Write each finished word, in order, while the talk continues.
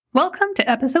Welcome to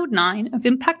episode 9 of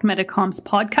Impact Medicom's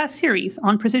podcast series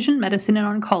on precision medicine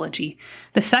and oncology,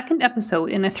 the second episode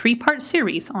in a 3-part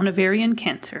series on ovarian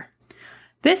cancer.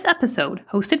 This episode,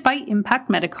 hosted by Impact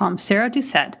Medicom's Sarah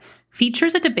Doucette,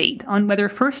 features a debate on whether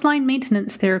first-line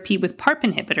maintenance therapy with PARP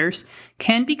inhibitors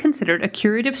can be considered a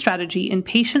curative strategy in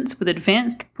patients with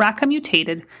advanced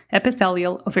BRCA-mutated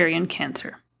epithelial ovarian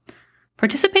cancer.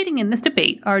 Participating in this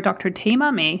debate are Dr.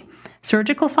 Taima May,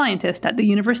 surgical scientist at the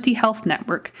University Health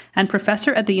Network and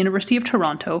professor at the University of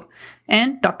Toronto,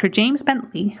 and Dr. James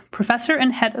Bentley, professor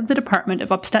and head of the Department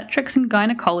of Obstetrics and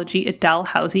Gynecology at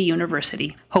Dalhousie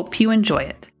University. Hope you enjoy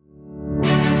it.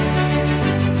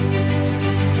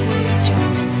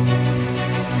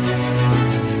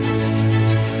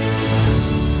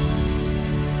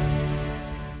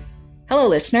 Hello,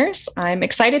 listeners. I'm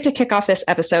excited to kick off this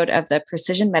episode of the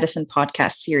Precision Medicine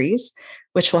podcast series,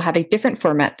 which will have a different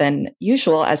format than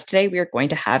usual, as today we are going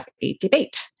to have a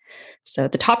debate. So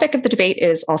the topic of the debate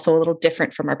is also a little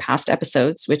different from our past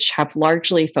episodes, which have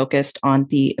largely focused on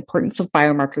the importance of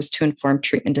biomarkers to inform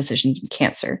treatment decisions in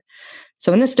cancer.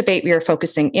 So in this debate, we are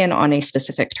focusing in on a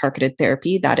specific targeted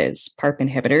therapy, that is PARP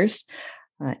inhibitors,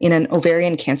 in an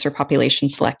ovarian cancer population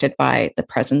selected by the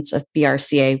presence of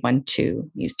BRCA1/2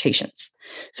 mutations.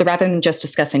 So rather than just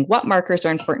discussing what markers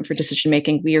are important for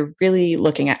decision-making, we are really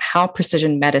looking at how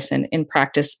precision medicine in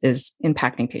practice is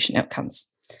impacting patient outcomes.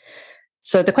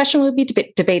 So the question we'll be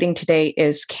debating today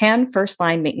is, can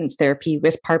first-line maintenance therapy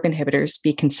with PARP inhibitors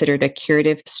be considered a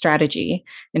curative strategy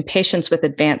in patients with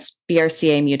advanced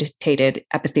BRCA-mutated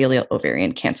epithelial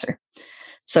ovarian cancer?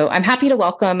 So I'm happy to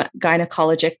welcome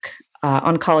gynecologic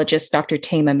oncologist Dr.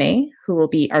 Taima May, who will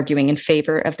be arguing in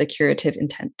favor of the curative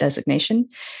intent designation,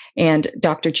 and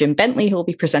Dr. Jim Bentley, who will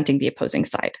be presenting the opposing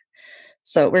side.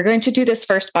 So we're going to do this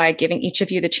first by giving each of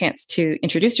you the chance to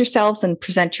introduce yourselves and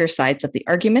present your sides of the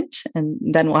argument, and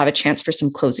then we'll have a chance for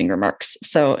some closing remarks.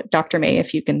 So Dr. May,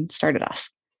 if you can start it off.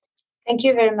 Thank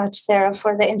you very much, Sarah,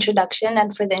 for the introduction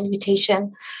and for the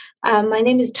invitation. My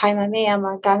name is Taima May. I'm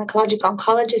a gynecologic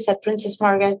oncologist at Princess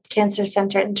Margaret Cancer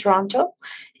Center in Toronto,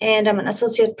 and I'm an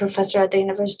associate professor at the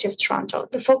University of Toronto.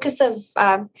 The focus of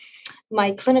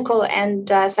my clinical and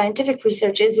scientific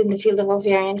research is in the field of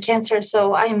ovarian cancer,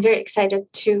 so I am very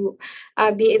excited to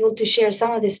be able to share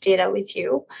some of this data with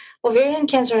you. Ovarian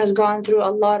cancer has gone through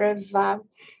a lot of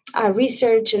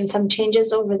research and some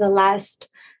changes over the last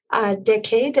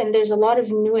decade, and there's a lot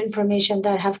of new information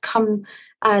that have come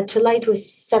to light with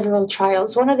several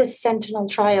trials. One of the sentinel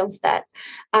trials that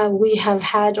we have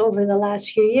had over the last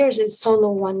few years is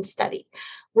SOLO-1 study,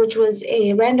 which was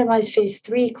a randomized phase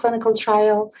 3 clinical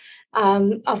trial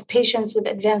of patients with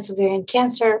advanced ovarian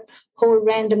cancer who were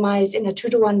randomized in a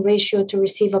 2-to-1 ratio to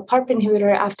receive a PARP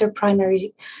inhibitor after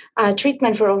primary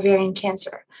treatment for ovarian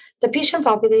cancer. The patient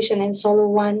population in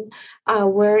SOLO-1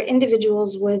 were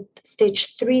individuals with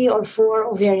stage 3 or 4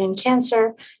 ovarian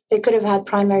cancer. They could have had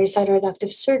primary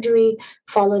cytoreductive surgery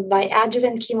followed by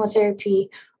adjuvant chemotherapy,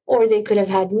 or they could have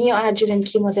had neoadjuvant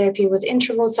chemotherapy with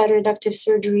interval cytoreductive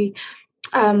surgery.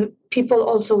 People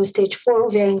also with stage 4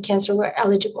 ovarian cancer were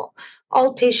eligible.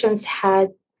 All patients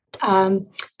had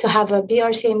to have a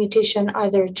BRCA mutation,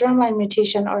 either a germline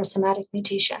mutation or a somatic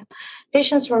mutation.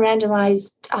 Patients were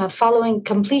randomized following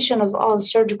completion of all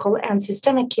surgical and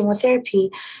systemic chemotherapy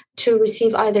to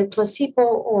receive either placebo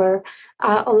or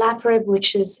olaparib,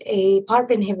 which is a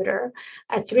PARP inhibitor,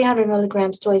 at 300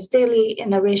 milligrams twice daily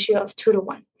in a ratio of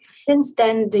 2-to-1. Since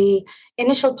then, the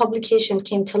initial publication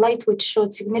came to light, which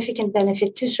showed significant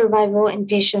benefit to survival in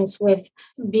patients with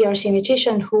BRCA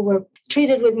mutation who were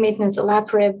treated with maintenance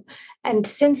olaparib. And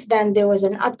since then, there was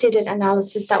an updated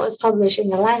analysis that was published in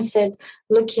The Lancet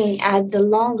looking at the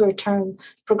longer-term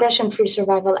progression-free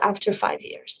survival after 5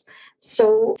 years.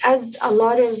 So as a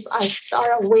lot of us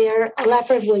are aware,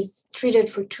 olaparib was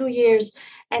treated for 2 years,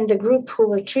 and the group who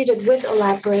were treated with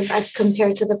olaparib as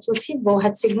compared to the placebo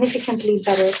had significantly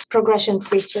better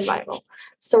progression-free survival.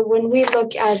 So when we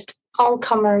look at all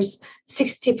comers,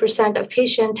 60% of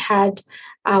patients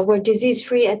were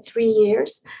disease-free at 3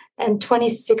 years, and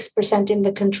 26% in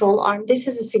the control arm. This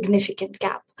is a significant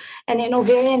gap. And in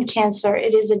ovarian cancer,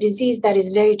 it is a disease that is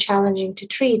very challenging to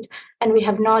treat, and we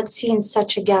have not seen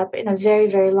such a gap in a very,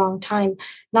 very long time,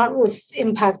 not with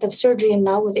impact of surgery and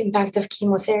not with impact of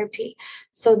chemotherapy.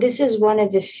 So this is one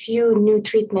of the few new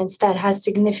treatments that has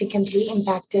significantly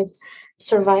impacted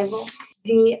survival.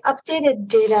 The updated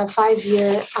data,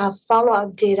 5-year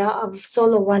follow-up data of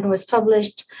SOLO-1 was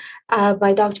published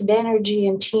by Dr. Banerjee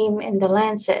and team in The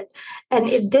Lancet. And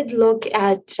it did look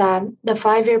at the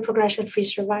 5-year progression-free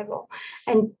survival.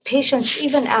 And patients,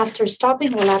 even after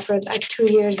stopping olaparib at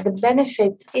 2 years, the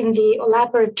benefit in the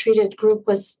olaparib-treated group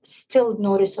was still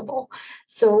noticeable.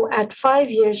 So at 5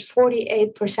 years,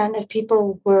 48% of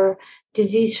people were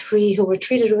disease-free who were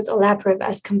treated with olaparib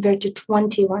as compared to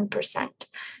 21%.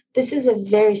 This is a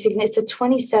very significant, it's a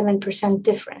 27%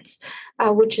 difference,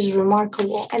 which is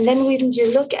remarkable. And then when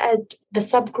you look at the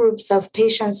subgroups of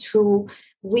patients who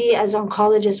we as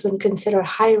oncologists would consider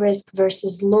high risk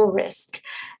versus low risk,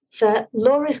 the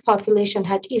low risk population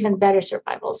had even better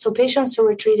survival. So patients who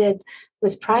were treated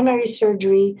with primary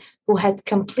surgery, who had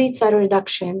complete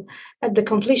cytoreduction at the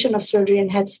completion of surgery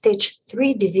and had stage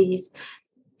 3 disease,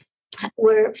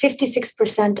 where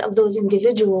 56% of those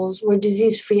individuals were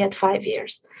disease-free at 5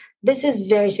 years. This is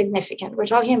very significant. We're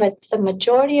talking about the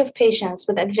majority of patients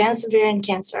with advanced ovarian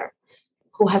cancer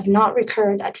who have not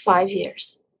recurred at 5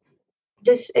 years.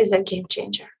 This is a game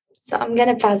changer. So I'm going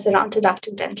to pass it on to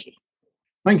Dr. Bentley.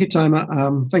 Thank you,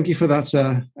 Taima. Thank you for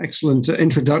that excellent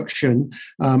introduction.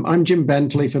 I'm Jim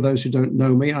Bentley, for those who don't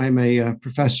know me. I'm a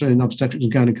professor in obstetrics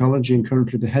and gynecology and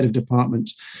currently the head of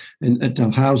department at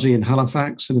Dalhousie in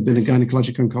Halifax, and have been a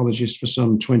gynecologic oncologist for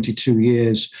some 22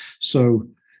 years. So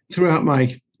throughout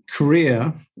my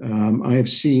career, I have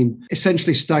seen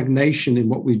essentially stagnation in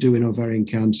what we do in ovarian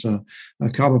cancer.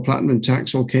 Carboplatin and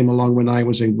Taxol came along when I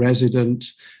was a resident.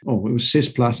 It was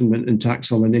cisplatin and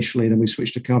Taxol initially, then we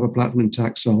switched to carboplatin and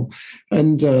Taxol.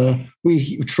 And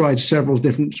we tried several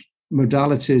different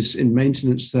modalities in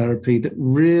maintenance therapy that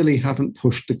really haven't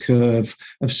pushed the curve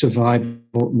of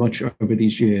survival much over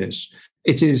these years.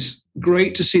 It is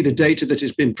great to see the data that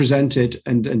has been presented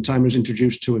and Taima has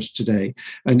introduced to us today.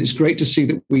 And it's great to see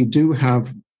that we do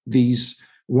have these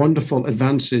wonderful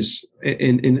advances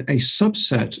in a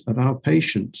subset of our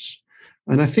patients.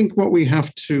 And I think what we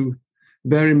have to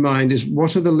bear in mind is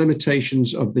what are the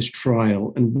limitations of this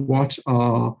trial and what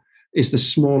is the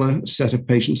smaller set of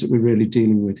patients that we're really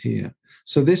dealing with here.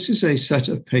 So this is a set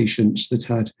of patients that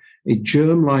had a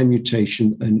germline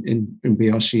mutation in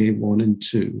BRCA1 and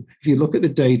 2. If you look at the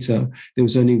data, there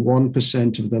was only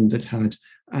 1% of them that had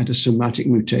a somatic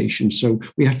mutation. So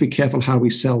we have to be careful how we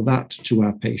sell that to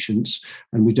our patients,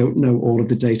 and we don't know all of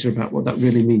the data about what that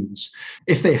really means.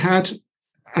 If they had,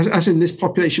 as in this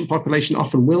population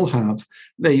often will have,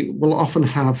 they will often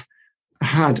have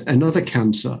had another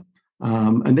cancer.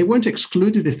 And they weren't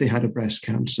excluded if they had a breast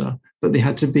cancer, but they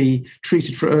had to be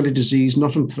treated for early disease,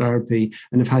 not on therapy,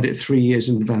 and have had it 3 years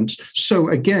in advance. So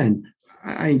again,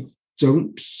 I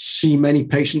don't see many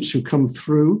patients who come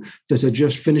through that are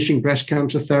just finishing breast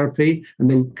cancer therapy and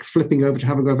then flipping over to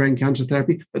having ovarian cancer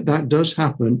therapy, but that does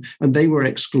happen, and they were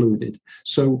excluded.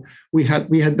 So we had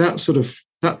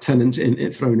that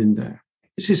tenet thrown in there.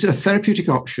 This is a therapeutic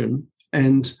option,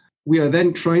 and we are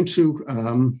then trying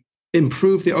to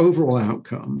improve the overall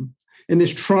outcome. In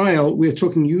this trial, we're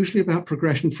talking usually about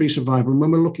progression-free survival. And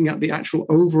when we're looking at the actual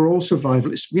overall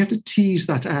survival, we have to tease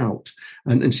that out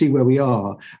and see where we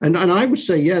are. And I would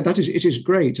say, it is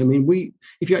great. I mean,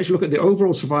 if you actually look at the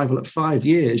overall survival at 5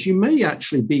 years, you may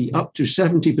actually be up to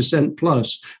 70%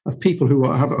 plus of people who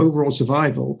have overall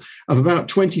survival. Of about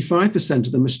 25%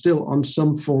 of them are still on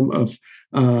some form of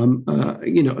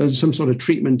some sort of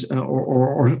treatment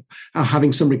or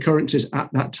having some recurrences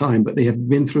at that time, but they have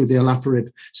been through the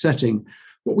olaparib setting.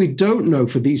 What we don't know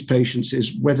for these patients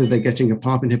is whether they're getting a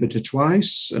PARP inhibitor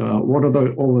twice. What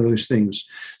are all of those things?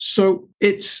 So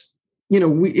it's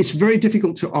very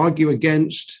difficult to argue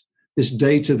against this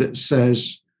data that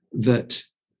says that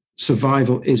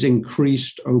survival is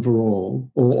increased overall,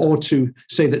 or to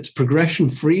say that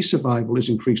progression-free survival is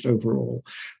increased overall.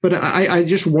 But I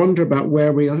just wonder about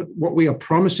what we are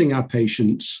promising our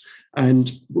patients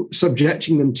and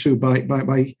subjecting them to by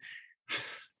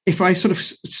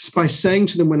saying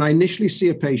to them, when I initially see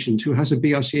a patient who has a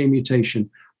BRCA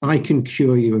mutation, I can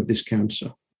cure you of this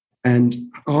cancer. And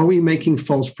are we making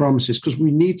false promises? Because we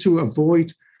need to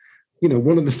avoid,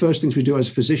 one of the first things we do as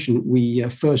a physician, we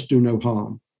first do no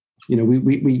harm. And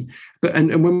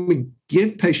when we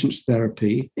give patients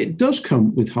therapy, it does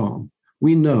come with harm.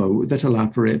 We know that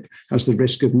olaparib has the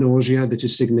risk of nausea that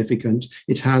is significant.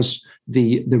 It has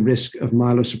the risk of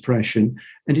myelosuppression,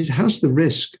 and it has the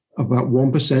risk of about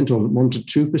 1% or 1 to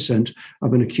 2%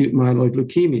 of an acute myeloid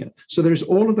leukemia. So there's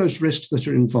all of those risks that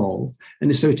are involved.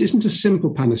 And so it isn't a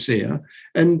simple panacea.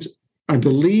 And I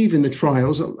believe in the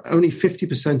trials, only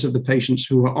 50% of the patients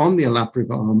who were on the olaparib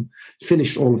arm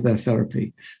finished all of their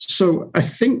therapy. So I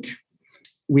think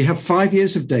we have 5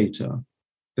 years of data.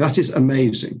 That is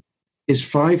amazing. Is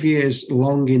 5 years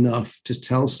long enough to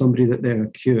tell somebody that they're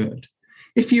cured?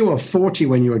 If you are 40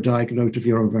 when you are diagnosed with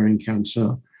your ovarian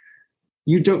cancer,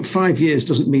 5 years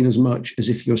doesn't mean as much as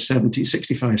if you're 70,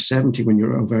 65, 70 when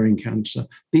you're ovarian cancer.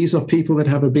 These are people that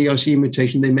have a BRCA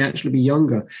mutation. They may actually be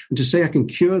younger. And to say I can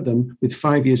cure them with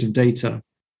 5 years of data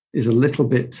is a little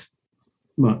bit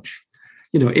much.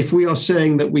 If we are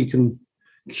saying that we can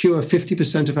cure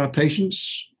 50% of our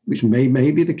patients, which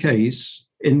may be the case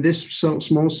in this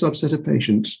small subset of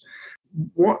patients,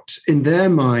 what in their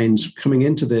minds coming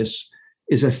into this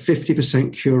is a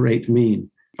 50% cure rate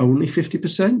mean? Only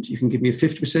 50%? You can give me a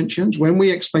 50% chance? When we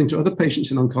explain to other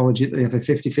patients in oncology that they have a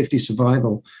 50-50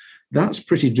 survival, that's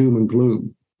pretty doom and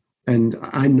gloom. And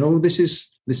I know this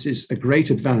is a great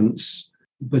advance,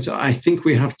 but I think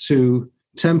we have to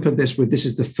temper this with this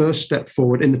is the first step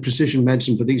forward in the precision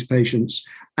medicine for these patients,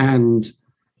 and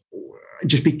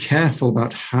just be careful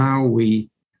about how we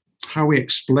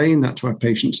explain that to our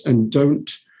patients and don't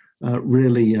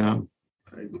really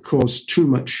cause too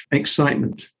much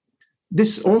excitement.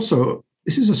 This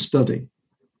is a study.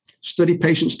 Study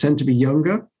patients tend to be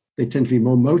younger. They tend to be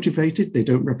more motivated. They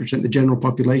don't represent the general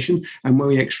population. And when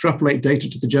we extrapolate data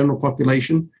to the general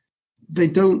population, they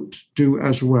don't do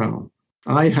as well.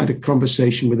 I had a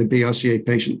conversation with a BRCA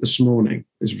patient this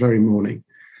very morning,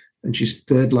 and she's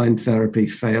third-line therapy,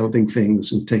 failing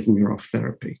things and taking her off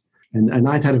therapy. And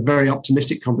I'd had a very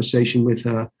optimistic conversation with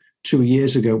her 2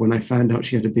 years ago when I found out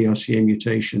she had a BRCA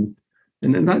mutation.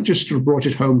 And then that just brought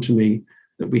it home to me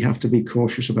that we have to be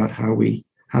cautious about how we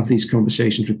have these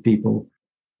conversations with people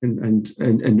and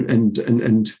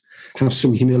have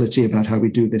some humility about how we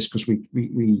do this, because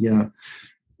we are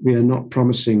not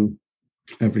promising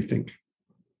everything.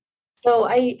 So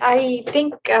I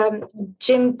think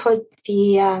Jim put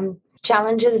the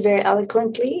challenges very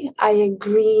eloquently. I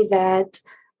agree that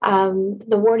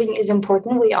the wording is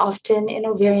important. We often, in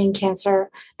ovarian cancer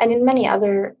and in many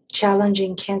other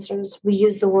challenging cancers, we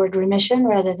use the word remission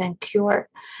rather than cure.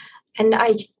 And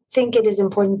I think it is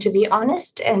important to be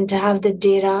honest and to have the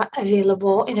data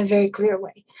available in a very clear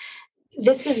way.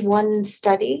 This is one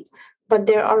study, but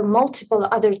there are multiple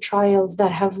other trials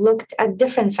that have looked at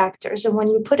different factors. And when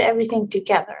you put everything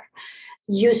together,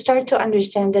 you start to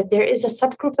understand that there is a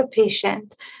subgroup of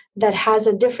patient that has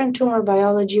a different tumor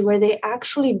biology where they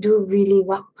actually do really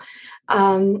well.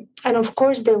 And of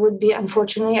course, there would be,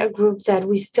 unfortunately, a group that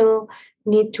we still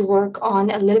need to work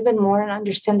on a little bit more and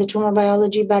understand the tumor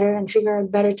biology better and figure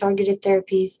out better targeted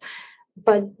therapies.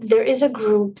 But there is a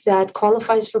group that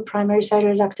qualifies for primary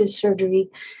cytoreductive surgery.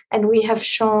 And we have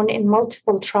shown in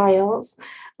multiple trials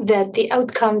that the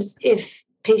outcomes, if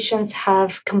patients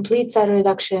have complete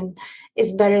cytoreduction,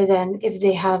 is better than if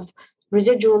they have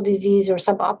residual disease or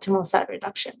suboptimal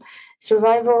cytoreduction.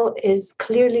 Survival is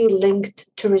clearly linked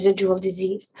to residual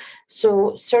disease.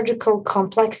 So surgical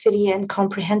complexity and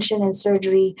comprehension in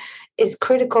surgery is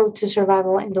critical to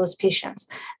survival in those patients.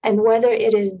 And whether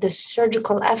it is the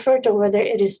surgical effort or whether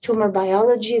it is tumor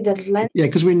biology that lends... Yeah,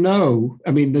 because we know,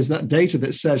 there's that data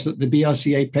that says that the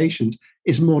BRCA patient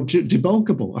is more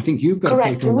debulkable. I think you've got...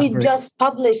 Correct. We just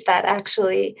published that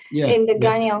actually in the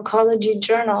Gynae Oncology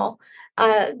Journal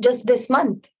just this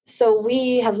month. So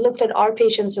we have looked at our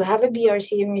patients who have a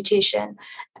BRCA mutation,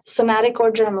 somatic or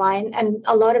germline, and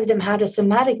a lot of them had a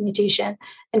somatic mutation,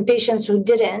 and patients who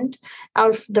didn't.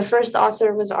 The first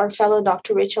author was our fellow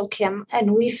Dr. Rachel Kim,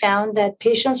 and we found that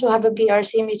patients who have a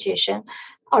BRCA mutation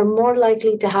are more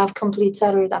likely to have complete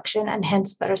cytoreduction and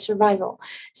hence better survival.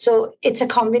 So it's a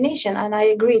combination, and I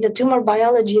agree, the tumor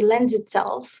biology lends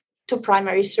itself to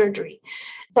primary surgery.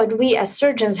 But we as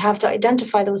surgeons have to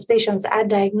identify those patients at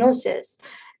diagnosis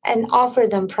and offer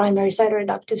them primary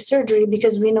cytoreductive surgery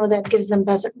because we know that gives them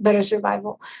better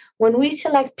survival. When we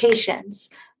select patients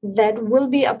that will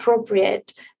be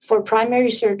appropriate for primary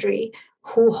surgery,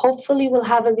 who hopefully will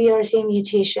have a BRCA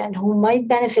mutation, who might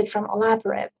benefit from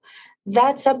olaparib,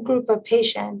 that subgroup of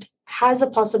patient has a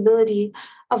possibility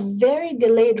of very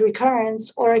delayed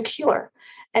recurrence or a cure.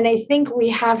 And I think we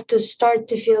have to start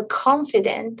to feel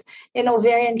confident in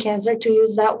ovarian cancer to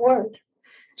use that word.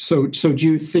 So do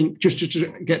you think, just to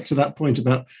get to that point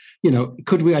about,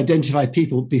 could we identify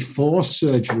people before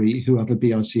surgery who have a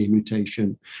BRCA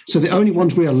mutation? So the only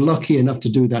ones we are lucky enough to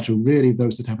do that are really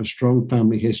those that have a strong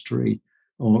family history.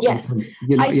 Yes.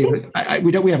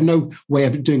 We have no way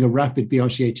of doing a rapid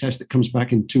BRCA test that comes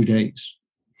back in 2 days.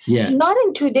 Yeah. Not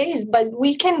in 2 days, but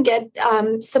we can get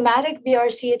somatic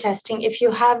BRCA testing if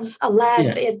you have a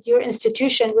lab at your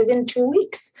institution within 2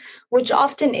 weeks, which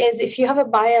often is if you have a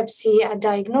biopsy, a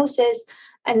diagnosis,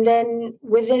 and then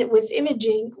with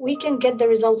imaging, we can get the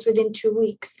results within 2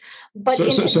 weeks. But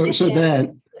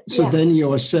So then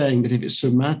you're saying that if it's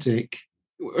somatic,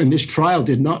 and these trials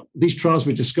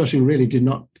we're discussing really did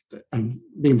not, I'm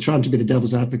trying to be the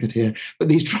devil's advocate here, but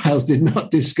these trials did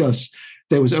not discuss,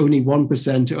 there was only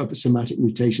 1% of somatic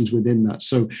mutations within that.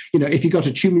 So, if you got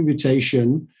a tumor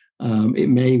mutation, it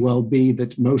may well be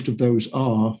that most of those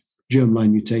are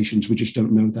germline mutations. We just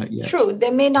don't know that yet. True.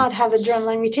 They may not have a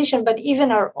germline mutation, but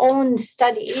even our own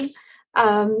study,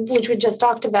 which we just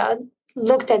talked about,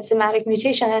 looked at somatic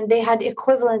mutation, and they had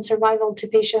equivalent survival to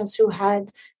patients who had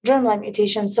germline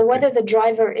mutation. So whether the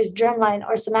driver is germline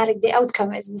or somatic, the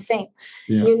outcome is the same.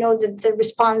 Yeah. That the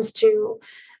response to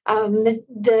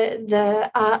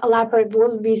the olaparib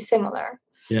will be similar.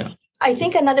 Yeah. I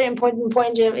think another important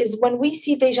point, Jim, is when we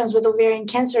see patients with ovarian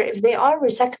cancer, if they are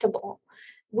resectable,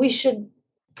 we should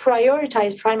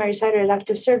prioritize primary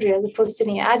cytoreductive surgery as opposed to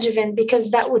neoadjuvant,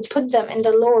 because that would put them in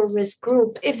the lower risk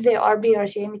group if they are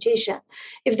BRCA mutation.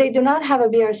 If they do not have a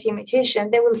BRCA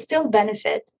mutation, they will still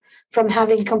benefit from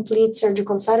having complete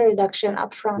surgical cytoreduction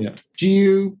up front. Yeah. Do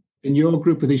you, in your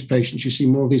group of these patients, you see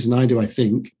more of these than I do, I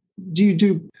think. Do you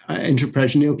do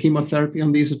intraperitoneal chemotherapy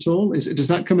on these at all? Does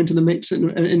that come into the mix in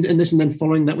this, and then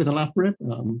following that with olaparib?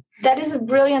 That is a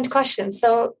brilliant question.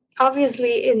 So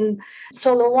obviously in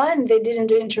SOLO-1, they didn't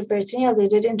do intraperitoneal, they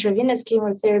did intravenous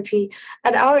chemotherapy.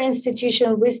 At our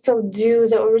institution, we still do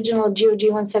the original GOG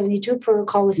 172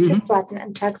 protocol with cisplatin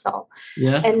and Taxol.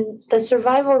 Yeah. And the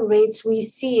survival rates we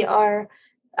see are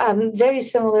very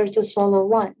similar to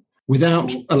SOLO-1. Without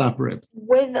olaparib?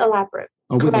 With olaparib.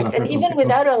 Correct. And even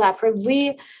without olaparib,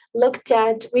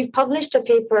 we've published a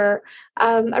paper,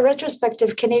 a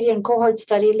retrospective Canadian cohort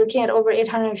study looking at over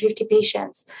 850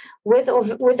 patients with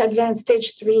advanced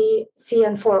stage 3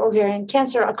 CN4 ovarian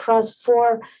cancer across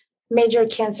 4 major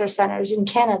cancer centers in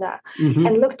Canada,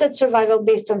 and looked at survival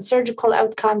based on surgical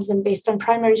outcomes and based on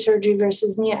primary surgery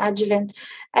versus neoadjuvant.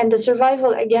 And the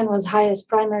survival, again, was highest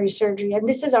primary surgery. And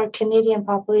this is our Canadian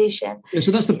population. Yeah,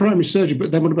 so that's the primary surgery,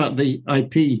 but then what about the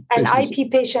IP? And IP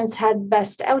patients had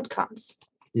best outcomes.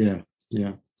 Yeah.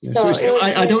 So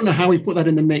I don't know how we put that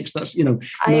in the mix. That's,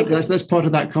 that's part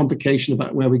of that complication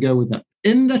about where we go with that.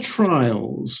 In the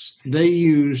trials, they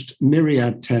used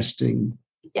myriad testing.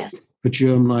 Yes. For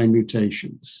germline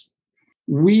mutations.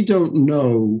 We don't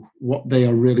know what they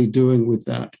are really doing with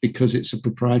that because it's a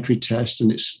proprietary test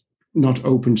and it's not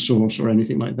open source or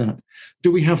anything like that.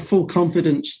 Do we have full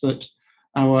confidence that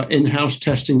our in-house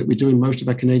testing that we do in most of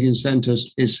our Canadian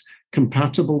centers is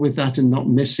compatible with that and not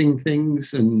missing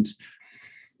things? And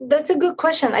that's a good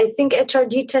question. I think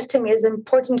HRD testing is an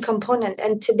important component.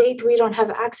 And to date, we don't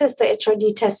have access to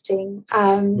HRD testing.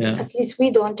 At least we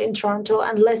don't in Toronto,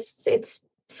 unless it's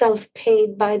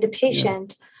self-paid by the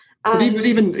patient. Yeah. But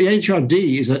even the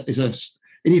HRD is an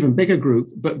even bigger group.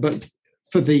 But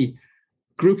for the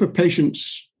group of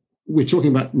patients we're talking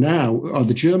about now, are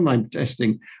the germline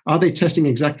testing, are they testing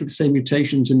exactly the same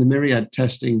mutations in the myriad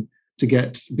testing to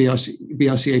get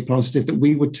BRCA positive that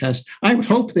we would test? I would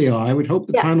hope they are. I would hope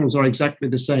the panels are exactly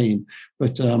the same.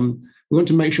 But we want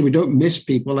to make sure we don't miss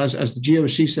people. As the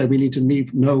GOC said, we need to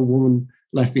leave no woman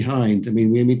left behind. I mean,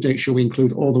 we need to make sure we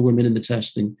include all the women in the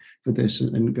testing for this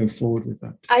and go forward with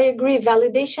that. I agree.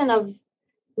 Validation of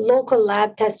local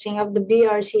lab testing of the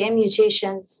BRCA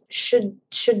mutations should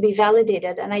be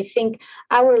validated. And I think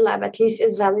our lab at least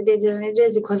is validated and it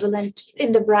is equivalent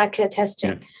in the BRCA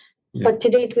testing. Yeah. Yeah. But to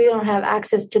date, we don't have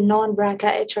access to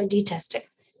non-BRCA HRD testing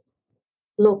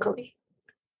locally.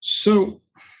 So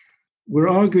we're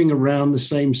arguing around the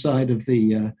same side of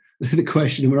the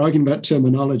question, and we're arguing about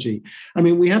terminology. I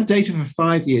mean, we have data for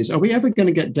 5 years. Are we ever going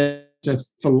to get data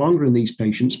for longer in these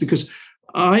patients? Because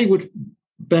I would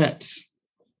bet,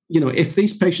 if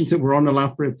these patients that were on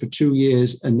olaparib for 2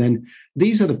 years, and then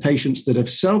these are the patients that have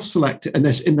self-selected, and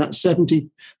there's in that 70%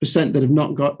 that have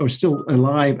not got or still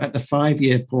alive at the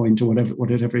 5-year point or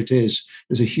whatever it is,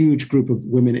 there's a huge group of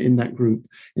women in that group,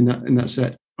 in that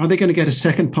set. Are they going to get a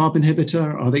second PARP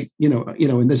inhibitor? Are they,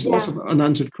 and there's lots of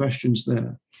unanswered questions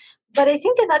there. But I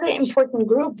think another important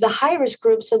group, the high-risk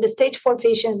group, so the stage 4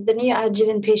 patients, the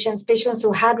neoadjuvant patients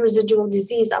who had residual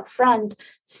disease up front,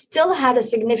 still had a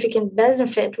significant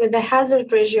benefit with a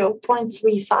hazard ratio of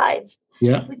 0.35,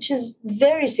 which is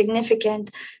very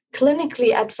significant.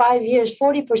 Clinically, at 5 years,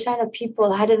 40% of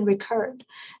people hadn't recurred.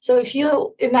 So if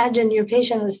you imagine your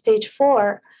patient with stage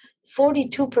 4,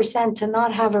 42% to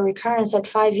not have a recurrence at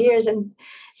 5 years. And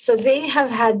so they have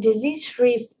had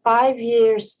disease-free 5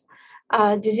 years,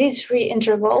 disease-free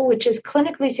interval, which is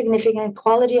clinically significant.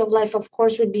 Quality of life, of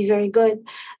course, would be very good.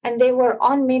 And they were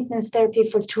on maintenance therapy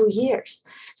for 2 years.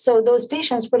 So those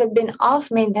patients would have been off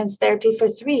maintenance therapy for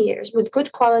 3 years with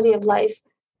good quality of life,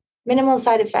 minimal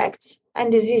side effects,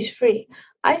 and disease-free.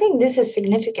 I think this is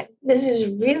significant. This is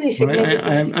really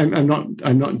significant.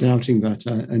 I'm not doubting that,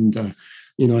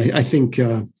 I think.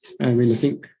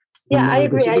 Yeah, I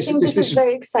agree. I think this is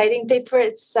very exciting paper.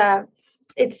 It's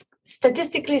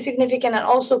statistically significant and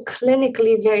also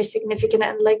clinically very significant.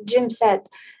 And like Jim said,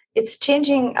 it's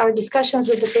changing our discussions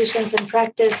with the patients in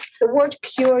practice. The word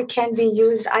cure can be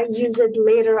used. I use it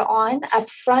later on. Up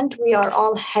front, we are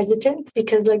all hesitant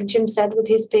because, like Jim said with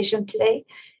his patient today,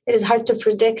 it is hard to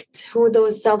predict who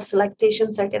those self-select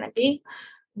patients are going to be,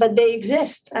 but they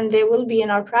exist and they will be in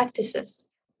our practices.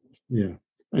 Yeah.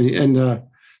 My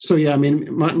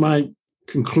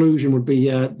conclusion would be,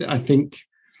 I think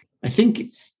I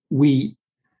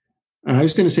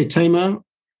was going to say, Taima,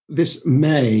 this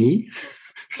may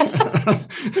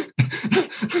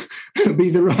be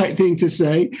the right thing to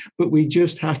say, but we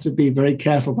just have to be very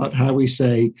careful about how we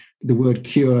say the word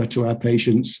cure to our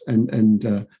patients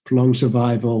and prolonged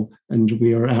survival. And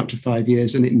we are out to 5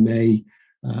 years, and it may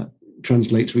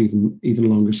translate to even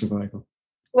longer survival.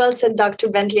 Well said, Dr.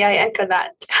 Bentley. I echo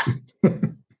that.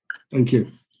 Thank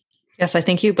you. Yes, I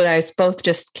think you guys both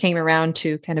just came around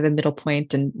to kind of a middle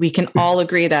point, and we can all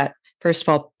agree that, first of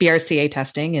all, BRCA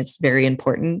testing is very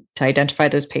important to identify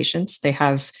those patients. They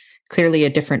have clearly a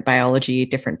different biology,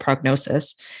 different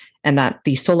prognosis, and that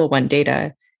the SOLO-1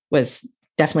 data was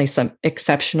definitely some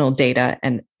exceptional data,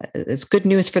 and it's good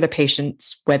news for the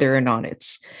patients, whether or not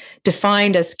it's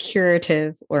defined as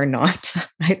curative or not,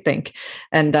 I think.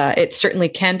 And it certainly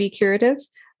can be curative,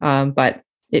 but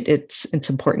it's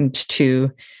important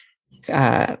to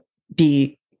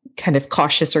be kind of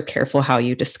cautious or careful how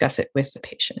you discuss it with the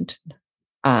patient.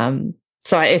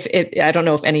 So I don't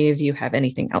know if any of you have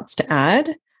anything else to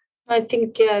add. I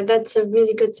think, that's a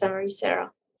really good summary,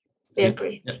 Sarah. We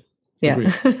agree.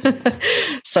 Yeah.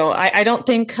 So I don't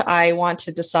think I want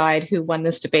to decide who won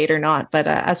this debate or not, but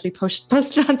as we post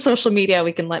it on social media,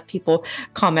 we can let people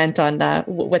comment on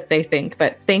what they think.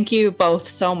 But thank you both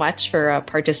so much for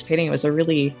participating. It was a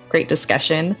really great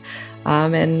discussion,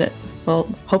 and we'll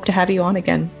hope to have you on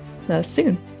again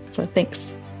soon. So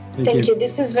thanks. Thank you.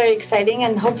 This is very exciting,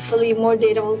 and hopefully more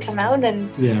data will come out and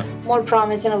more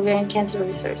promise in ovarian cancer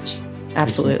research.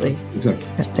 Absolutely. Exactly.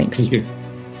 Thanks. Thank you.